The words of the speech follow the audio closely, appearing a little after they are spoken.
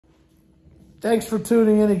Thanks for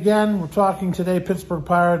tuning in again. We're talking today Pittsburgh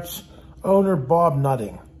Pirates owner Bob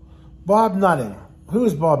Nutting. Bob Nutting. Who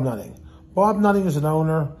is Bob Nutting? Bob Nutting is an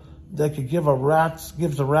owner that could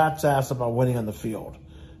gives a rat's ass about winning on the field.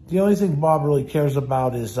 The only thing Bob really cares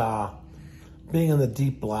about is being in the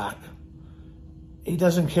deep black. He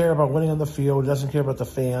doesn't care about winning on the field. He doesn't care about the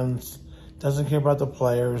fans. Doesn't care about the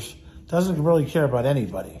players. Doesn't really care about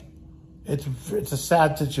anybody. It's a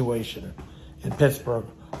sad situation in Pittsburgh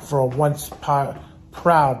for a once proud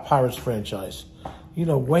Pirates franchise. You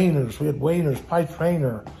know, Wainers. We had Wainers, Pie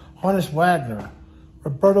Traynor, Honus Wagner,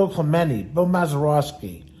 Roberto Clemente, Bill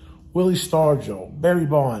Mazeroski, Willie Stargell, Barry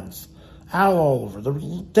Bonds, Al Oliver,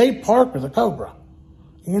 Dave Parker, the Cobra,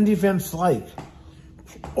 Andy Van Slyke.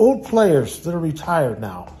 Old players that are retired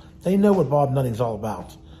now, they know what Bob Nutting's all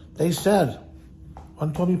about. They said,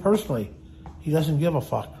 one told me personally, he doesn't give a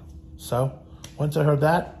fuck. So, once I heard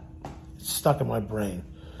that, it's stuck in my brain.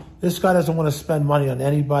 This guy doesn't want to spend money on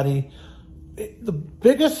anybody. The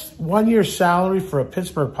biggest one-year salary for a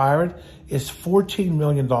Pittsburgh Pirate is $14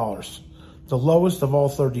 million, the lowest of all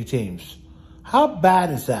 30 teams. How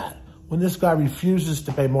bad is that when this guy refuses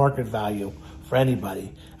to pay market value for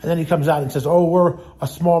anybody? And then he comes out and says, oh, we're a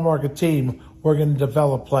small market team. We're going to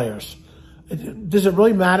develop players. Does it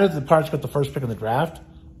really matter that the Pirates got the first pick in the draft?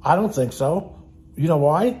 I don't think so. You know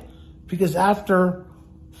why? Because after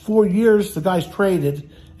 4 years, the guy's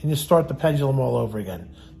traded and you start the pendulum all over again.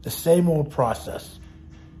 The same old process.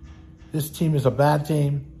 This team is a bad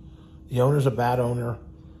team. The owner's a bad owner.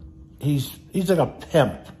 He's like a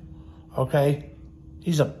pimp, okay?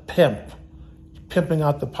 He's a pimp. Pimping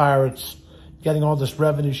out the Pirates, getting all this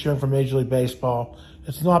revenue sharing from Major League Baseball.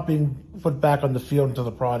 It's not being put back on the field into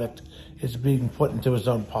the product. It's being put into his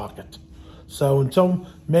own pocket. So until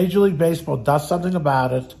Major League Baseball does something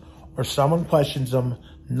about it or someone questions them,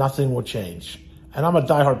 nothing will change. And I'm a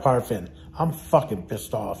diehard Pirate fan. I'm fucking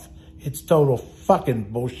pissed off. It's total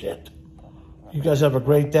fucking bullshit. You guys have a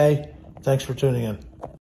great day. Thanks for tuning in.